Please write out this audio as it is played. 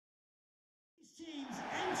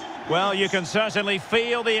Well, you can certainly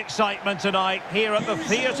feel the excitement tonight here at the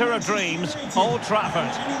Theatre of Dreams, Old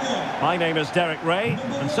Trafford. My name is Derek Ray,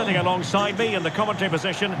 and sitting alongside me in the commentary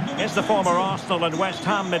position is the former Arsenal and West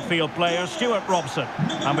Ham midfield player, Stuart Robson.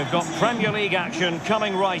 And we've got Premier League action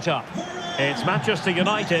coming right up. It's Manchester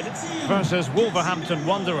United versus Wolverhampton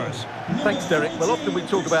Wanderers. Thanks, Derek. Well, often we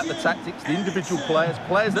talk about the tactics, the individual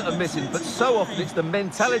players that are missing, but so often it's the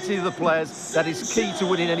mentality of the players that is key to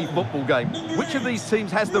winning any football game. Which of these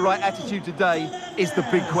teams has the right attitude today is the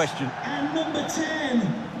big question. And number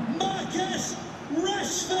 10, Marcus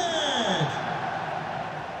Rashford.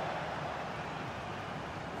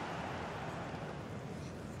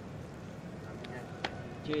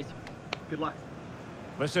 Cheers. Good luck.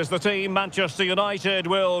 This is the team Manchester United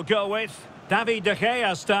will go with. David De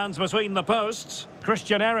Gea stands between the posts.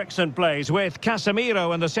 Christian Eriksen plays with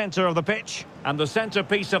Casemiro in the centre of the pitch. And the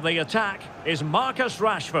centrepiece of the attack is Marcus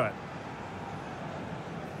Rashford.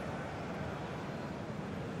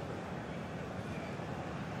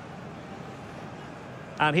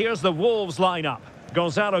 And here's the Wolves lineup.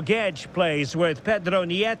 Gonzalo Guedes plays with Pedro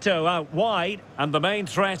Nieto out wide. And the main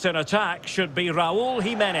threat in attack should be Raúl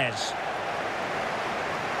Jiménez.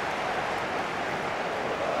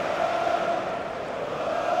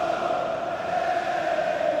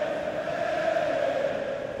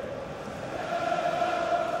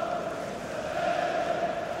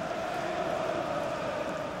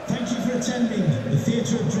 Thank you for attending the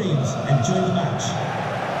Theatre of Dreams. Enjoy the match.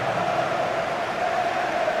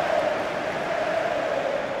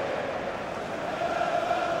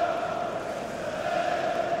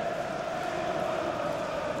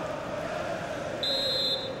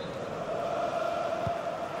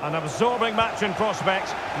 An absorbing match in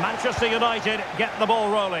prospect. Manchester United get the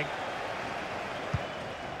ball rolling.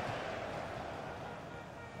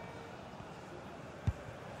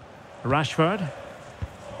 Rashford.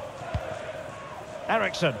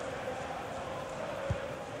 Eriksen.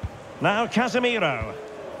 Now Casemiro.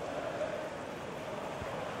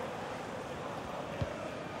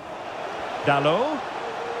 Dalot.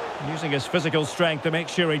 Using his physical strength to make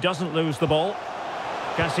sure he doesn't lose the ball.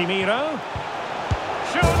 Casemiro.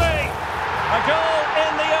 Surely! A goal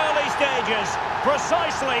in the early stages.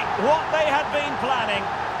 Precisely what they had been planning.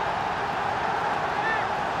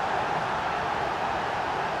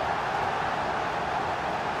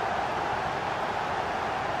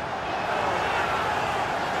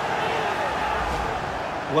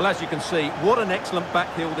 Well, as you can see, what an excellent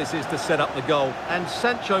backheel this is to set up the goal. And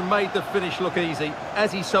Sancho made the finish look easy,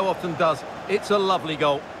 as he so often does. It's a lovely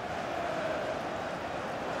goal.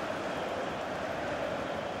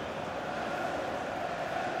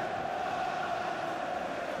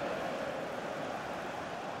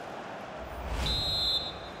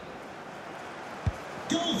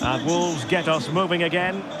 And Wolves get us moving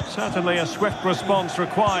again. Certainly a swift response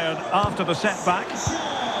required after the setback.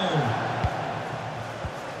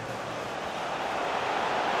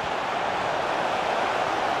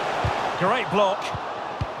 Great block.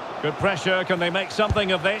 Good pressure. Can they make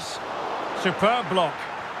something of this? Superb block.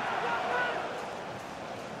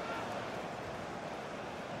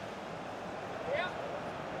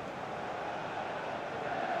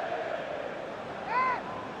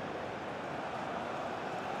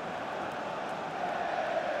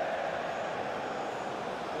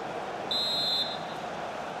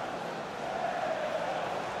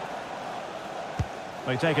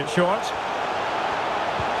 They take it short.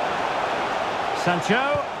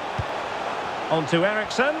 Sancho. On to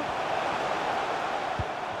Eriksen.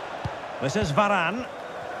 This is Varane.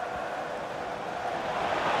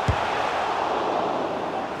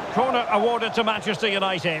 Corner awarded to Manchester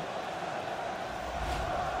United.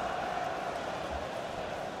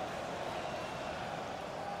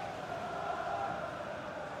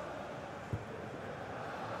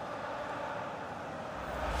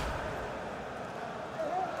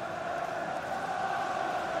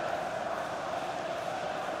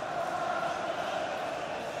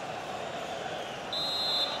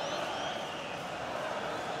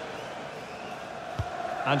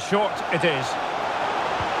 And short it is.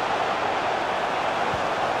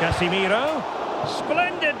 Casemiro.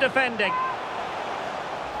 Splendid defending.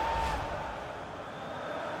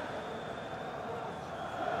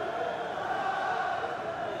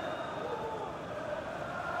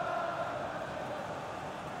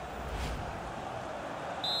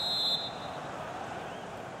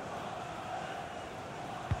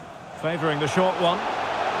 Favouring the short one.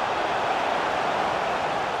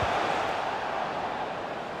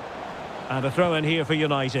 And a throw in here for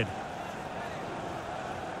United.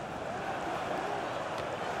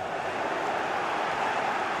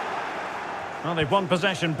 Well, they've won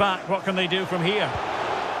possession back. What can they do from here?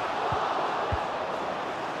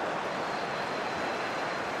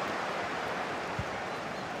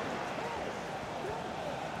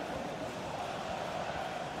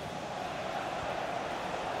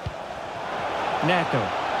 Neto.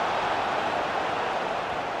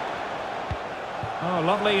 Oh,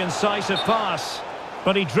 lovely incisive pass.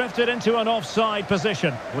 But he drifted into an offside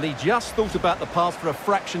position. Well, he just thought about the pass for a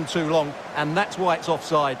fraction too long, and that's why it's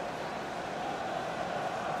offside.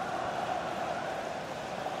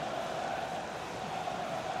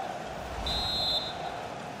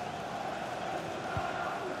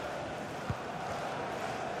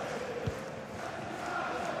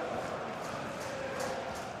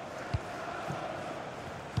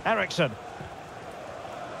 Ericsson.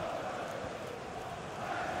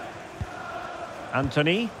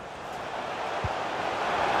 Anthony.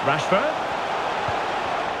 Rashford.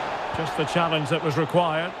 Just the challenge that was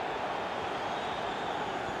required.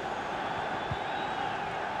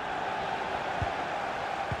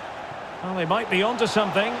 Well, they might be onto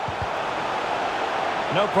something.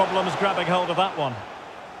 No problems grabbing hold of that one.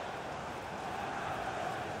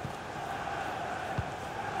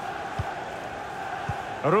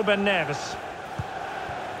 Ruben Neves.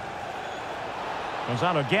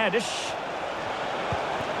 Gonzalo Guedes.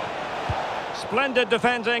 Splendid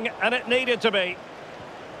defending, and it needed to be.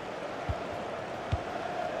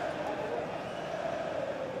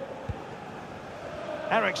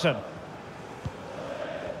 Ericsson.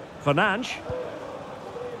 Fernandes.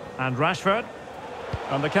 And Rashford.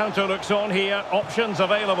 And the counter looks on here. Options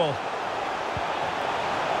available.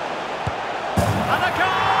 And a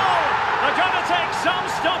goal! They're going to take some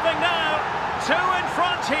stopping now. 2 in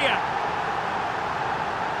front here.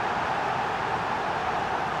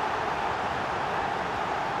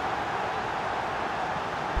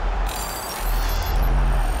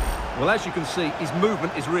 Well, as you can see, his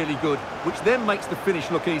movement is really good, which then makes the finish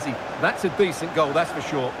look easy. That's a decent goal, that's for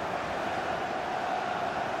sure.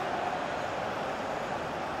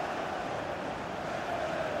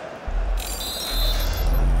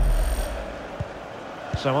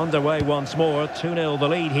 So underway once more, 2-0 the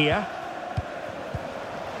lead here.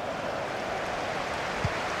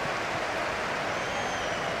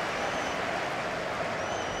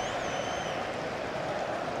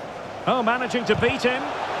 Oh, managing to beat him.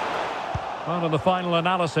 Well, in the final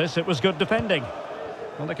analysis, it was good defending.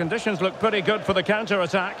 Well, the conditions look pretty good for the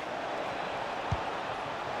counter-attack.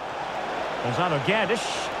 Gonzalo Guedes.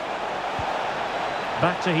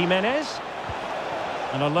 Back to Jimenez.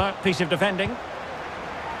 An alert piece of defending.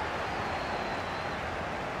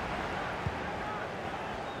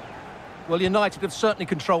 Well, United have certainly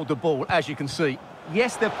controlled the ball, as you can see.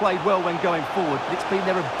 Yes, they've played well when going forward, but it's been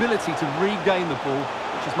their ability to regain the ball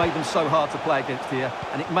which has made them so hard to play against here,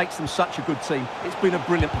 and it makes them such a good team. It's been a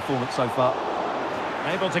brilliant performance so far.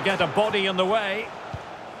 Able to get a body in the way.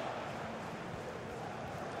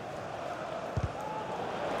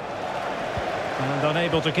 And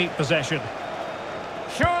unable to keep possession.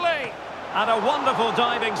 Surely! And a wonderful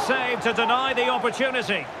diving save to deny the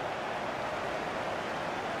opportunity.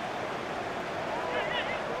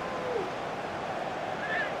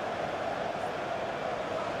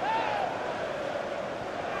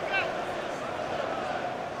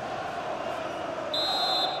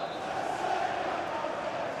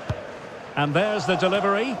 And there's the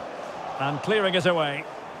delivery, and clearing it away.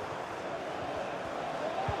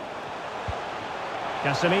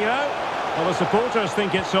 Casemiro. Well, the supporters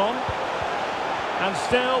think it's on. And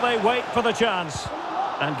still they wait for the chance.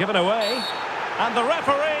 And given away. And the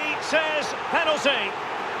referee says penalty.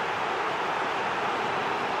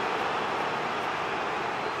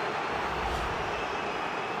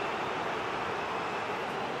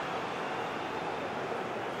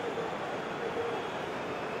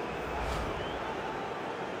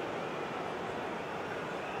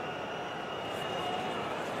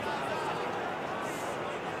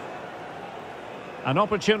 An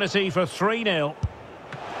opportunity for 3-0.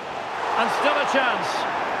 And still a chance.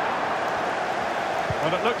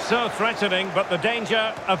 Well, it looks so threatening, but the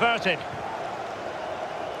danger averted.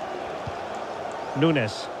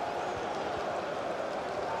 Nunes.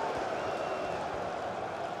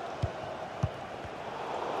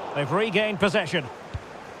 They've regained possession.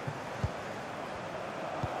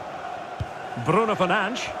 Bruno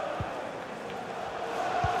Fernandes.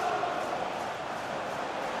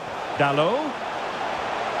 Dalot.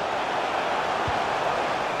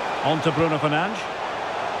 On to Bruno Fernandes.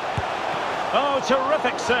 Oh,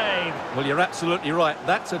 terrific save. Well, you're absolutely right.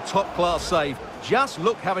 That's a top-class save. Just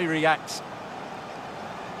look how he reacts.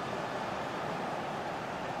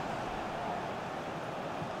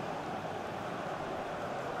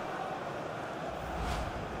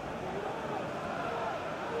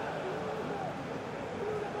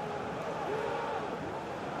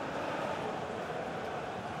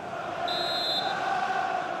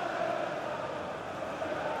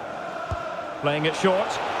 Playing it short.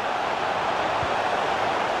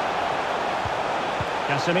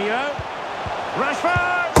 Casemiro.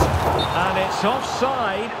 Rashford! And it's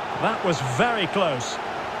offside. That was very close.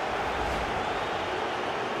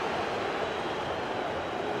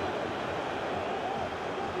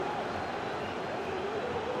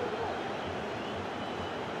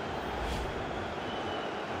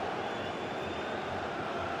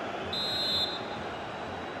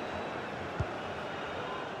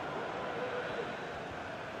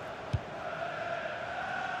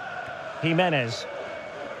 Jimenez.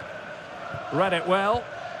 Read it well.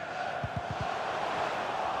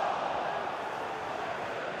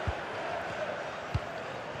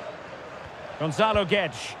 Gonzalo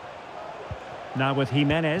Guedes. Now with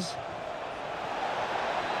Jimenez.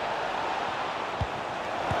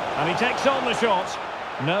 And he takes on the shot.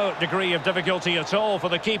 No degree of difficulty at all for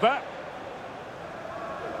the keeper.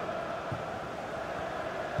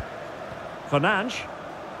 Fernandes.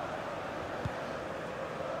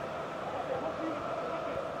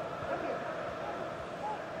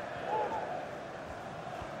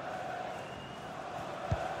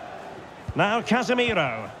 Now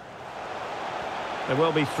Casemiro. There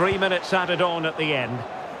will be 3 minutes added on at the end.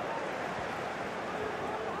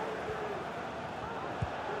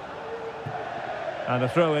 And a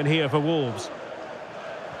throw in here for Wolves.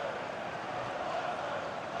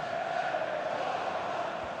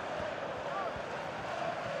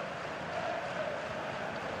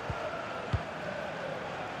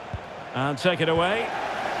 And take it away.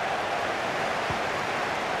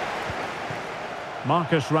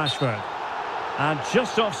 Marcus Rashford. And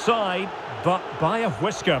just offside, but by a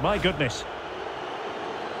whisker, my goodness.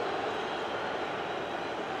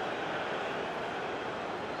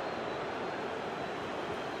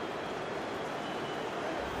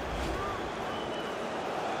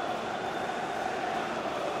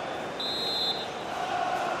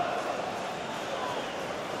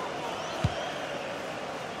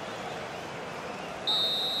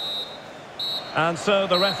 And so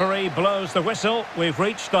the referee blows the whistle. We've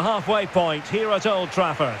reached the halfway point here at Old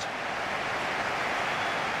Trafford.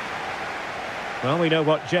 Well, we know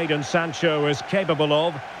what Jadon Sancho is capable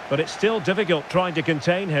of, but it's still difficult trying to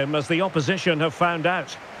contain him as the opposition have found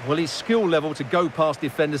out. Well, his skill level to go past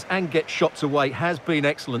defenders and get shots away has been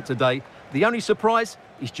excellent today. The only surprise,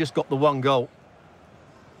 he's just got the one goal.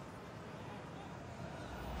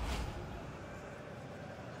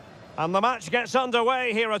 And the match gets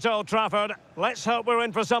underway here at Old Trafford. Let's hope we're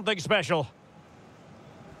in for something special.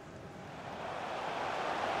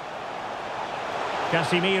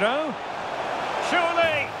 Casemiro.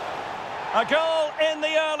 Surely! A goal in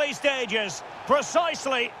the early stages.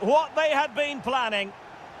 Precisely what they had been planning.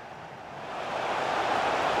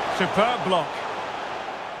 Superb block.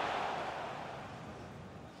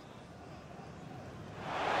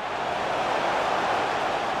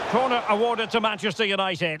 Corner awarded to Manchester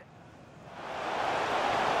United.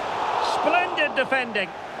 Splendid defending.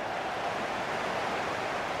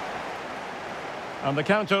 And the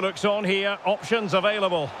counter looks on here. Options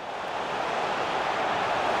available.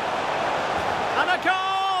 And a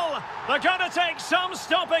goal! They're going to take some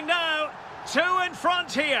stopping now. 2 in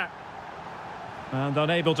front here. And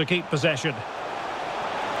unable to keep possession.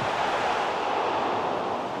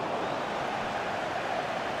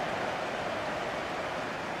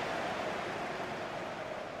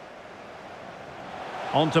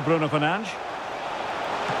 On to Bruno Fernandes.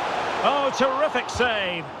 Oh, terrific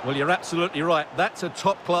save. Well, you're absolutely right. That's a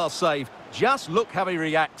top-class save. Just look how he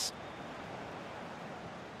reacts.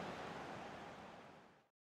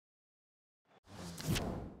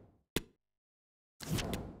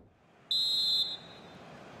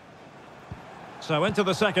 So into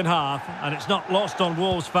the second half, and it's not lost on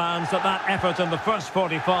Wolves fans that effort in the first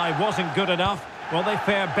 45 wasn't good enough. Well, they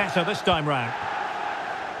fare better this time round.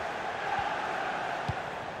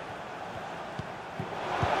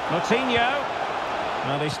 Coutinho.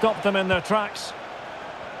 Well, they stopped them in their tracks.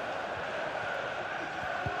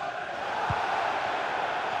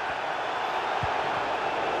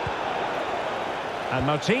 And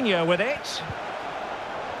Coutinho with it.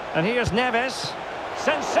 And here's Neves.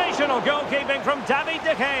 Sensational goalkeeping from David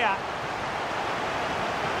De Gea.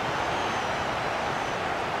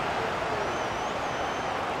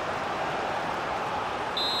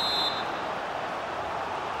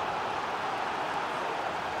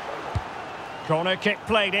 Corner kick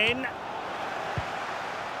played in.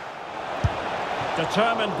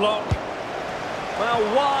 Determined block.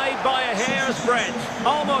 Well, wide by a hair's breadth.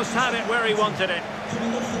 Almost had it where he wanted it.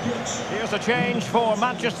 Here's a change for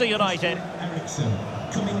Manchester United. Ericsson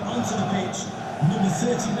coming onto the pitch, number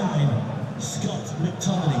 39, Scott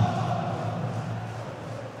McTominay.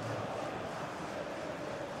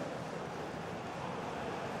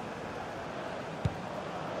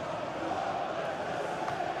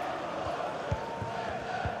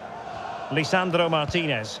 Lisandro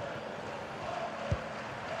Martinez.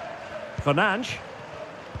 Fernandes.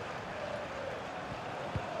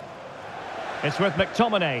 It's with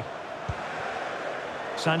McTominay.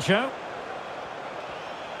 Sancho.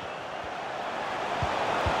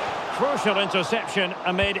 Crucial interception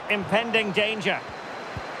amid impending danger.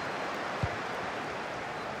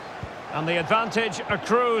 And the advantage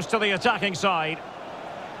accrues to the attacking side.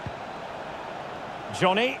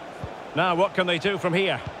 Johnny. Now what can they do from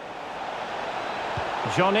here?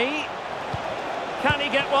 Johnny. Can he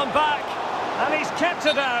get one back? And he's kept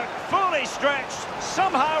it out, fully stretched,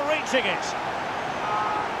 somehow reaching it.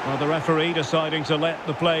 Well, the referee deciding to let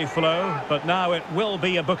the play flow, but now it will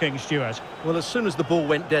be a booking, Stuart. Well, as soon as the ball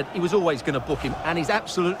went dead, he was always going to book him, and he's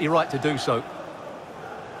absolutely right to do so.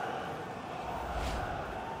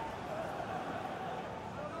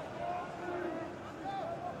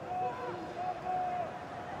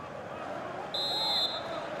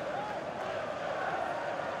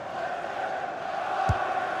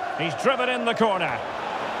 He's driven in the corner.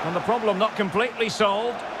 And the problem not completely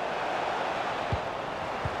solved.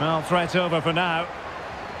 Well, threat over for now.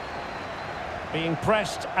 Being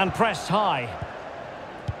pressed and pressed high.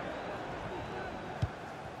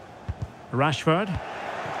 Rashford.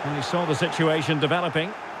 And he saw the situation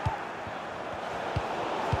developing.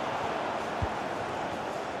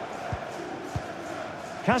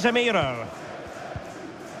 Casemiro.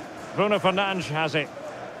 Bruno Fernandes has it.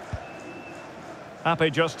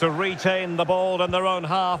 Happy just to retain the ball in their own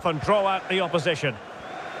half and draw out the opposition.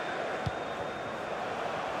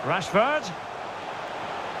 Rashford.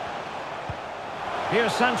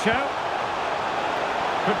 Here's Sancho.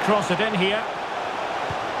 Could cross it in here.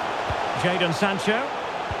 Jadon Sancho.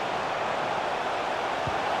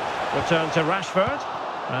 Return to Rashford.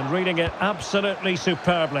 And reading it absolutely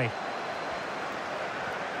superbly.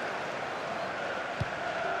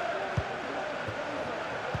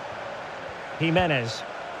 Jimenez.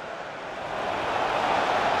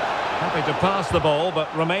 Happy to pass the ball,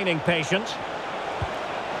 but remaining patient.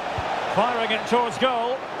 Firing it towards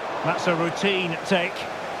goal. That's a routine take.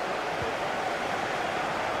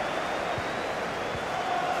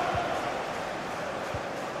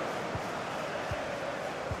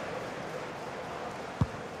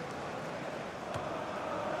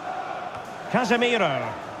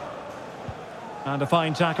 Casemiro. And a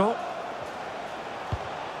fine tackle.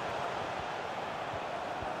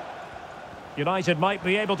 United might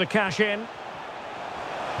be able to cash in.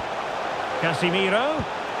 Casemiro.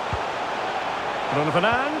 Bruno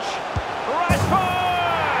Fernandes.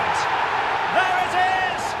 Rashford! There it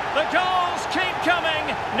is! The goals keep coming.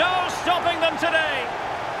 No stopping them today.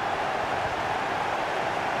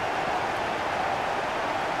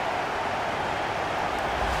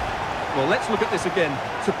 Well, let's look at this again.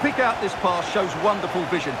 To pick out this pass shows wonderful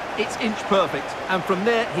vision. It's inch perfect. And from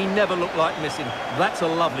there, he never looked like missing. That's a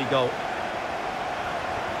lovely goal.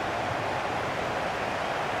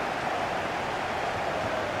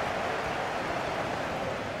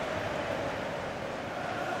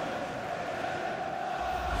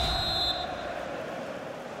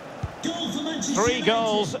 Three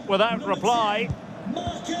goals without reply.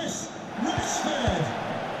 Marcus Rashford.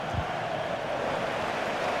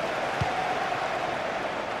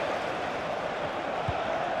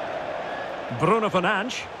 Bruno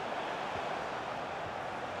Fernandes.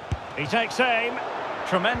 He takes aim.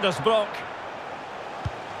 Tremendous block.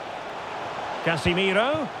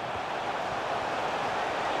 Casemiro.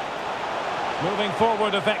 Moving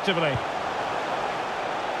forward effectively.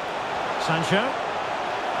 Sancho.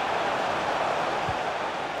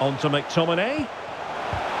 On to McTominay.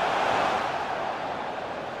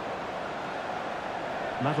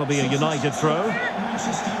 That'll be a United throw.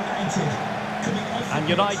 And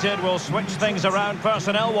United will switch things around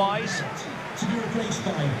personnel-wise. To be replaced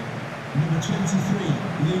by number 23,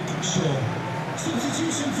 Luke Shaw.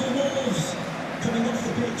 Substitution for Wolves. Coming off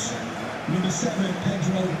the pitch, number 7,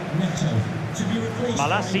 Pedro Neto. To be replaced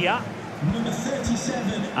Malacia. by number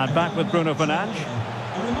 37. And back with Bruno Fernandes.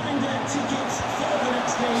 A reminder, tickets for the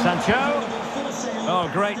next game. Sancho. Oh,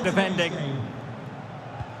 great defending.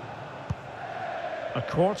 A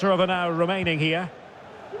quarter of an hour remaining here.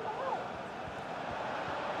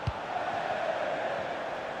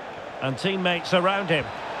 And teammates around him.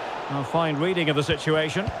 A fine reading of the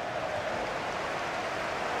situation.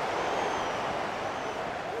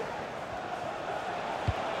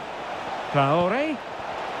 Traore.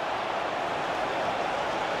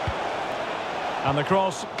 And the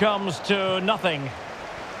cross comes to nothing.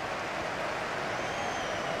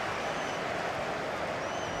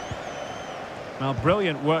 Well,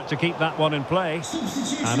 brilliant work to keep that one in play.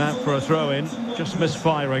 And out for a throw-in, just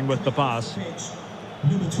misfiring with the pass.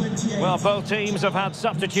 Well, both teams have had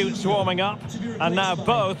substitutes warming up, and now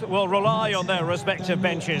both will rely on their respective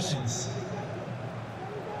benches.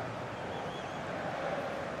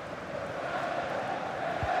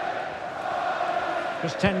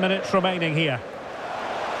 Just 10 minutes remaining here.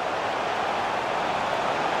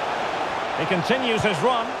 He continues his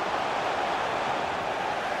run.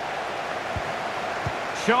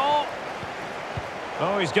 Shaw.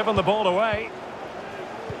 Oh, he's given the ball away.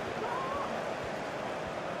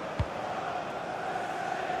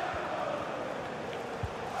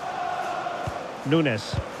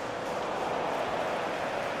 Nunes.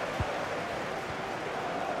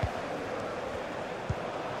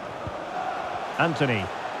 Anthony.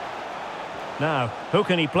 Now, who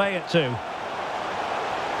can he play it to?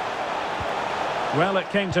 Well, it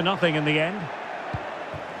came to nothing in the end.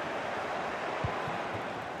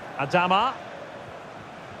 Adama.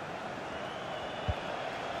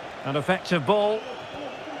 An effective ball.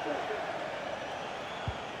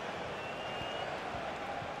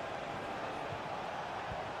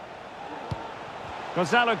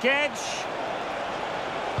 Gonzalo Guedes.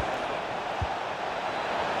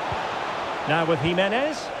 Now with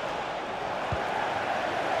Jimenez.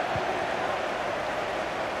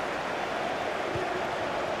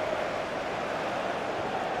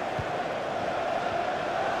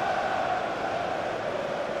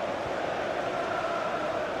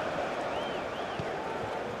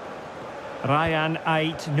 Ryan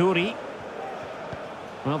Ait-Nouri.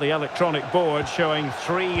 Well, the electronic board showing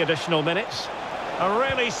 3 additional minutes. A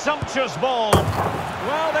really sumptuous ball.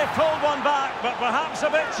 Well, they pulled one back, but perhaps a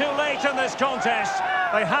bit too late in this contest.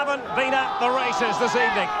 They haven't been at the races this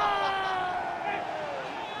evening.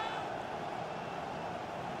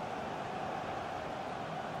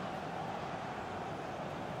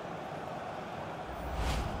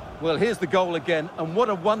 Well, here's the goal again, and what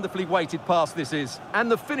a wonderfully weighted pass this is.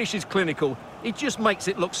 And the finish is clinical. He just makes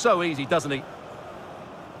it look so easy, doesn't he?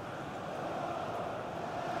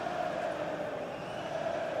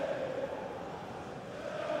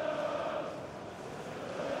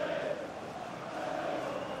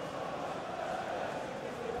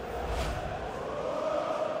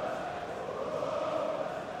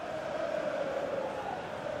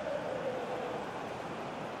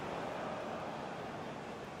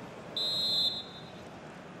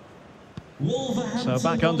 So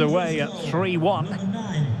back underway at 3-1. Number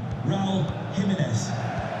 9, Raul Jimenez.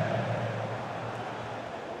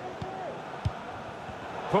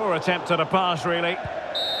 Poor attempt at a pass, really.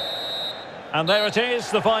 And there it is,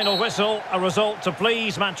 the final whistle. A result to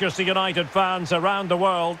please Manchester United fans around the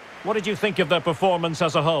world. What did you think of their performance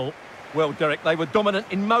as a whole? Well, Derek, they were dominant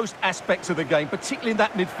in most aspects of the game, particularly in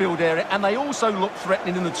that midfield area, and they also looked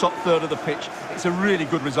threatening in the top third of the pitch. It's a really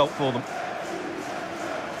good result for them.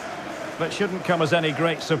 It shouldn't come as any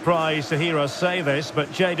great surprise to hear us say this, but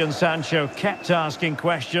Jadon Sancho kept asking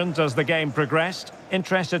questions as the game progressed.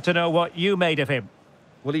 Interested to know what you made of him.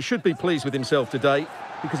 Well, he should be pleased with himself today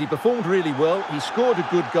because he performed really well, he scored a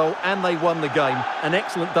good goal and they won the game. An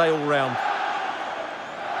excellent day all round.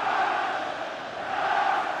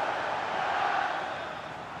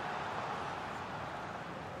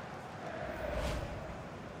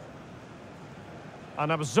 An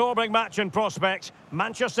absorbing match in prospect.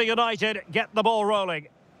 Manchester United get the ball rolling.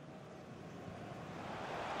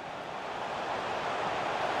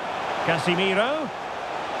 Casemiro.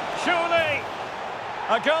 Surely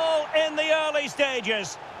a goal in the early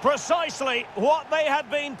stages. Precisely what they had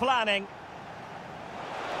been planning.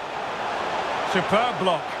 Superb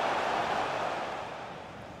block.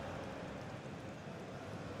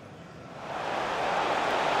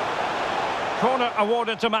 Corner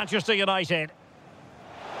awarded to Manchester United.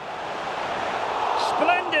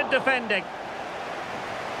 Splendid defending.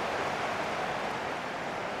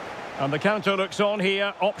 And the counter looks on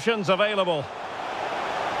here. Options available.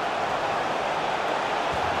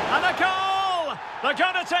 And a goal! They're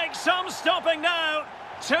going to take some stopping now.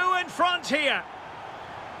 2 in front here.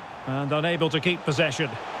 And unable to keep possession.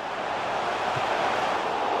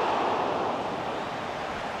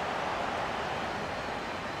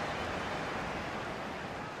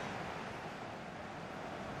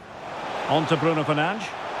 On to Bruno Fernandes.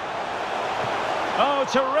 Oh,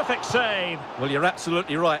 terrific save. Well, you're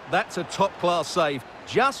absolutely right. That's a top-class save.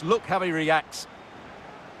 Just look how he reacts.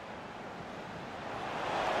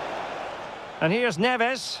 And here's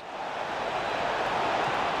Neves.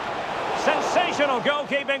 Sensational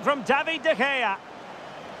goalkeeping from David De Gea.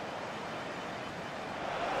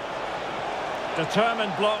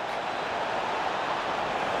 Determined block.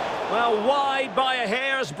 Well, wide by a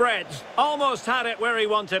hair's breadth. Almost had it where he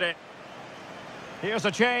wanted it. Here's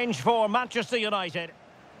a change for Manchester United.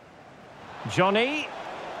 Johnny.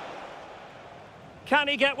 Can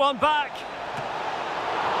he get one back?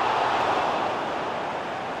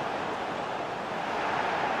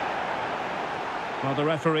 Well, the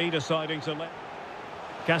referee deciding to let...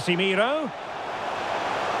 Casemiro.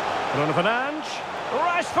 Bruno Fernandes.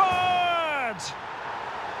 Rashford!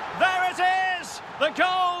 There it is! The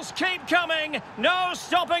goals keep coming. No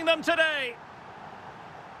stopping them today.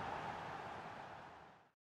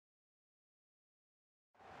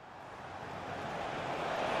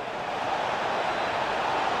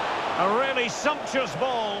 A really sumptuous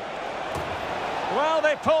ball. Well,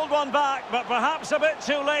 they pulled one back, but perhaps a bit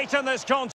too late in this contest.